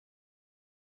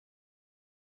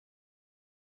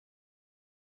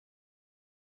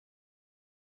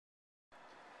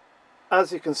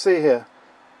as you can see here,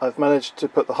 I've managed to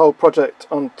put the whole project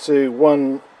onto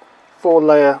one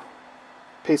 4-layer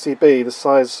PCB the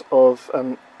size of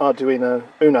an Arduino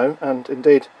Uno, and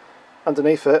indeed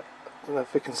underneath it, I don't know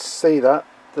if we can see that,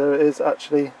 there is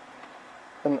actually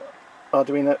an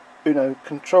Arduino Uno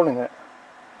controlling it.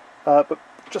 But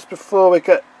just before we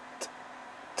get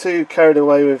too carried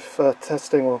away with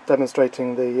testing or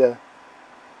demonstrating the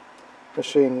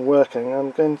machine working,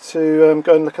 I'm going to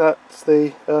go and look at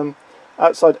the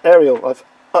outside aerial. I've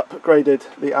upgraded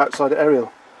the outside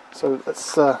aerial, so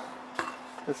let's go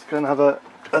and have a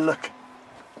look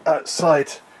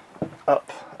outside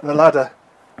up the ladder.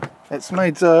 It's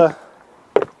made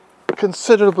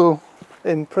considerable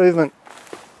improvement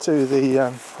to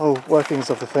the whole workings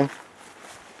of the thing.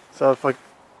 So if I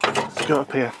just go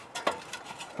up here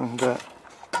and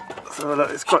so look,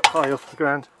 it's quite high off the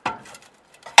ground.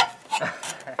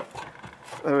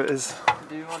 There it is.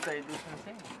 Do you want to do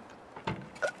something?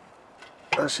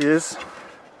 There she is.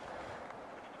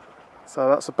 So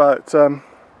that's about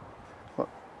what,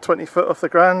 20 foot off the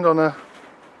ground on a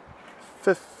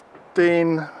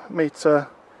 15 metre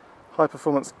high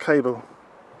performance cable.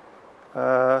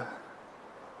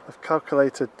 I've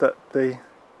calculated that the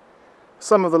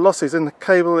sum of the losses in the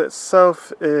cable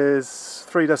itself is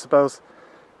 3 decibels,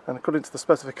 and according to the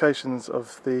specifications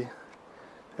of the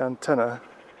antenna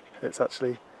it's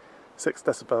actually 6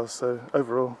 decibels, so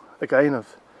overall a gain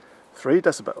of 3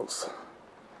 decibels.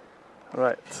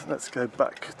 Right, let's go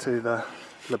back to the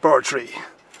laboratory.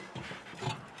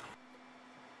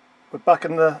 We're back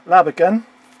in the lab again.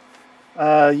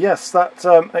 Yes, that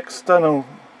external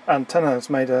antenna has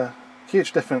made a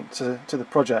huge difference to the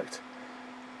project.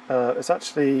 It's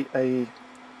actually I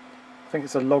think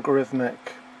it's a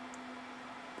logarithmic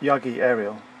Yagi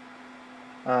aerial,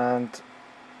 and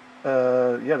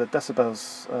yeah, the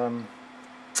decibels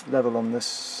level on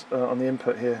this on the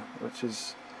input here, which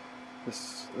is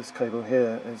this cable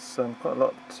here, is quite a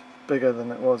lot bigger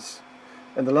than it was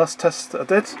in the last test that I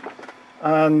did.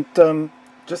 And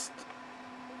just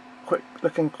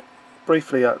looking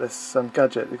briefly at this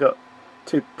gadget, you've got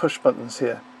 2 push buttons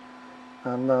here,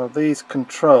 and now these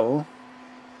control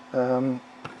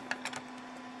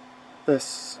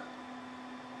this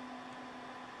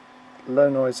low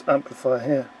noise amplifier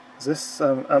here. This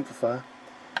amplifier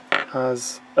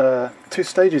has 2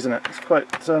 stages in it. It's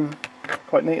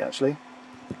quite neat actually.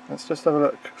 Let's just have a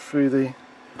look through the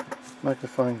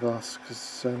magnifying glass,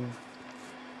 because I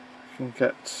can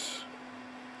get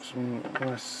some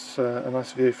nice a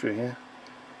nice view through here,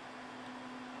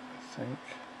 I think.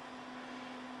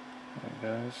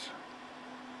 There it goes.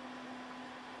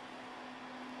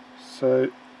 So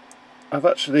I've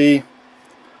actually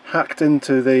hacked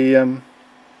into the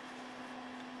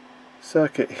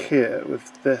circuit here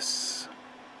with this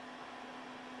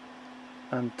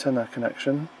antenna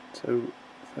connection. So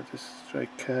if I just very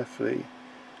carefully,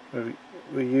 we're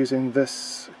using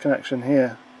this connection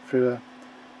here through a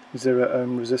 0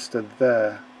 ohm resistor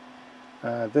there.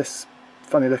 This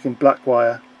funny looking black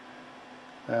wire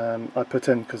I put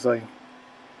in because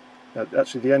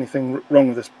actually the only thing wrong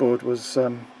with this board was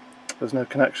there's no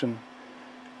connection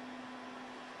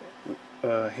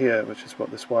here, which is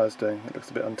what this wire's doing. It looks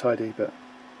a bit untidy, but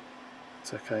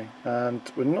it's okay. And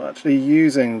we're not actually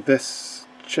using this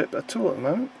chip at all at the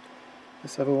moment,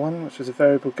 this other one, which is a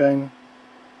variable gain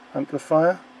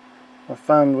amplifier. I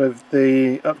found with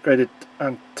the upgraded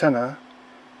antenna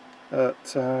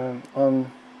that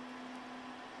on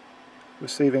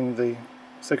receiving the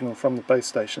signal from the base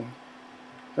station,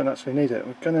 don't actually need it.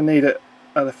 We're going to need it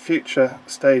at a future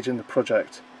stage in the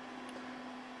project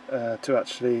to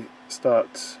actually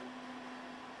start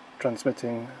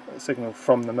transmitting a signal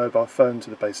from the mobile phone to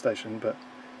the base station, but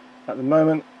at the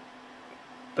moment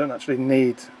don't actually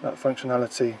need that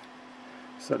functionality,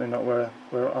 certainly not where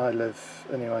I live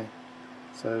anyway.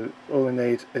 So all we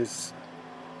need is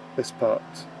this part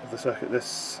of the circuit,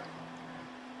 this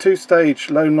 2-stage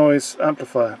low noise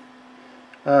amplifier.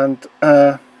 And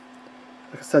like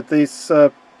I said, these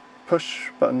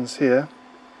push buttons here,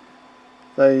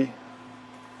 they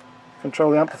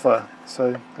control the amplifier.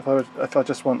 So if I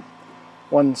just want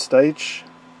one stage,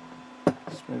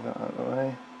 just move that out of the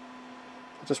way,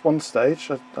 just one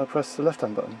stage, I press the left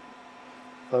hand button.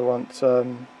 If I want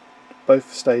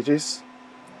both stages,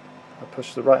 I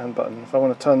push the right hand button. If I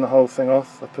want to turn the whole thing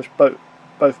off, I push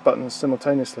both buttons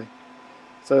simultaneously.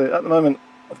 So at the moment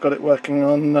I've got it working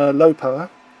on low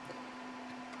power,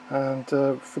 and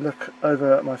if we look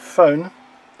over at my phone,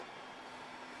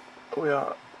 we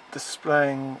are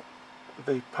displaying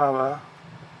the power.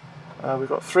 We've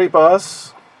got 3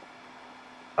 bars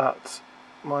at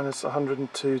minus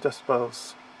 102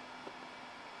 decibels,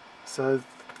 So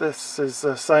this is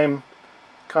the same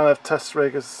kind of test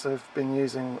rig as I've been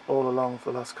using all along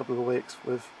for the last couple of weeks,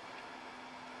 with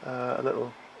a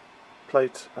little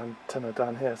plate antenna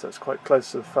down here, so it's quite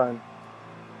close to the phone.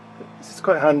 It's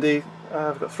quite handy.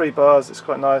 I've got 3 bars, it's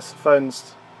quite nice. The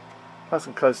phone's nice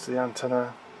and close to the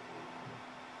antenna,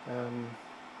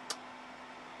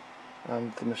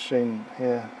 and the machine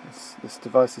here, this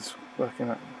device is working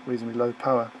at reasonably low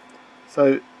power.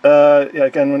 So yeah,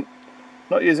 again, we're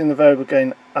not using the variable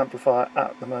gain amplifier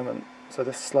at the moment, so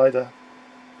this slider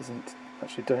isn't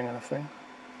actually doing anything.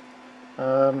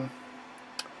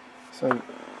 So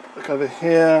look over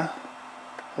here.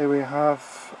 Here we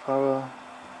have our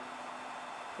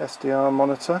SDR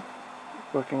monitor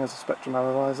working as a spectrum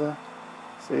analyzer.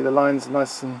 See, the lines are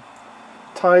nice and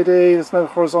tidy, there's no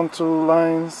horizontal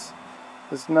lines,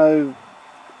 there's no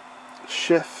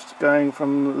shift going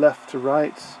from left to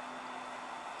right,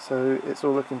 so it's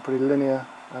all looking pretty linear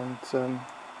and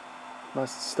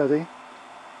nice and steady.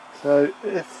 So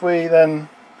if we then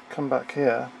come back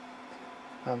here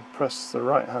and press the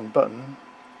right hand button,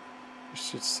 you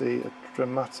should see a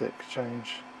dramatic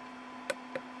change.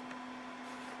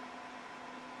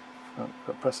 Oh,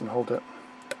 got to press and hold it.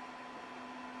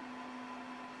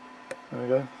 There we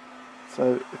go.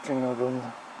 So looking over on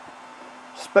the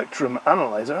spectrum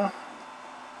analyzer,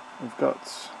 we've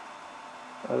got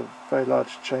a very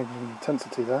large change in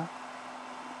intensity there.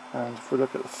 And if we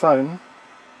look at the phone,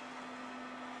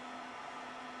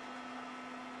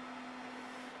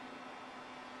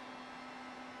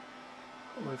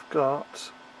 we've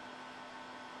got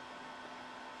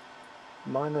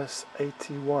minus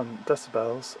 81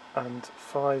 decibels and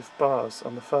 5 bars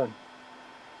on the phone.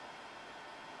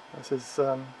 This is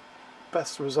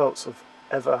best results I've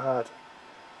ever had.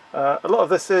 A lot of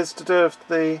this is to do with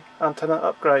the antenna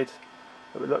upgrade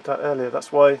that we looked at earlier.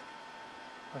 That's why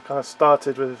I kind of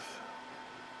started with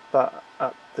that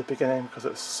at the beginning, because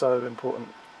it's so important.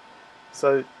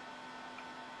 So,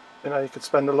 you know, you could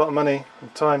spend a lot of money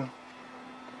and time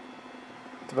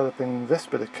developing this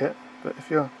bit of kit, but if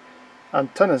your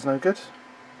antenna's no good,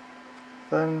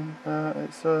 then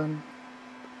it's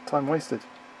time wasted.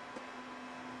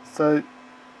 So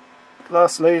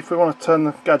lastly, if we want to turn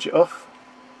the gadget off,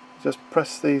 just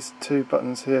press these 2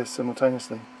 buttons here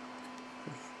simultaneously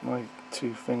with my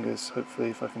 2 fingers. Hopefully,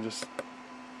 if I can just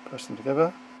press them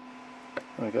together.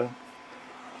 There we go.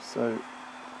 So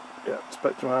yeah,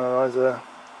 spectrum analyzer,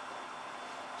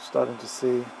 starting to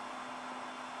see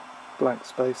blank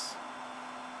space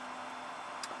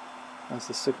as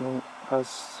the signal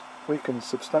has weakened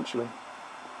substantially.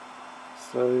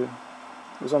 So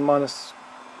it was on minus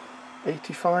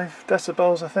 85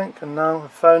 decibels I think, and now the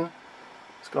phone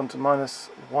has gone to minus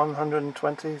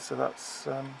 120, so that's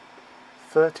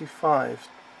 35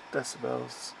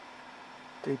 decibels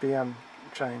dBm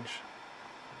change.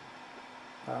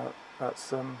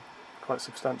 That's quite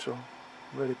substantial.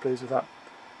 Really pleased with that.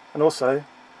 And also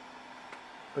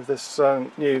with this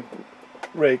new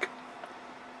rig,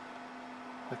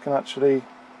 I can actually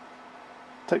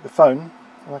take the phone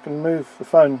and I can move the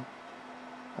phone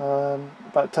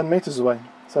about 10 meters away,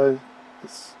 so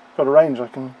it's got a range. I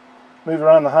can move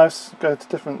around the house, go to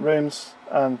different rooms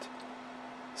and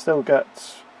still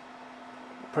get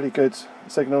pretty good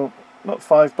signal. Not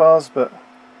 5 bars, but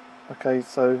okay,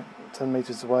 so 10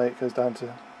 meters away it goes down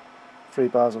to 3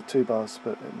 bars or 2 bars,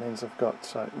 but it means I've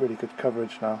got really good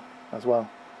coverage now as well.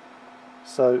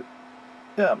 So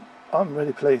yeah, I'm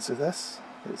really pleased with this.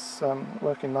 It's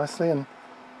working nicely, and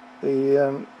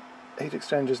the heat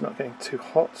exchanger is not getting too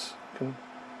hot. You can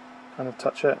kind of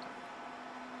touch it.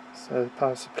 So the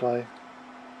power supply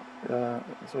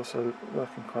is also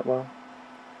working quite well.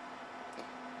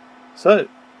 So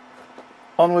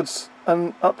onwards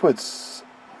and upwards.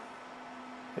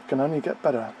 It can only get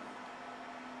better.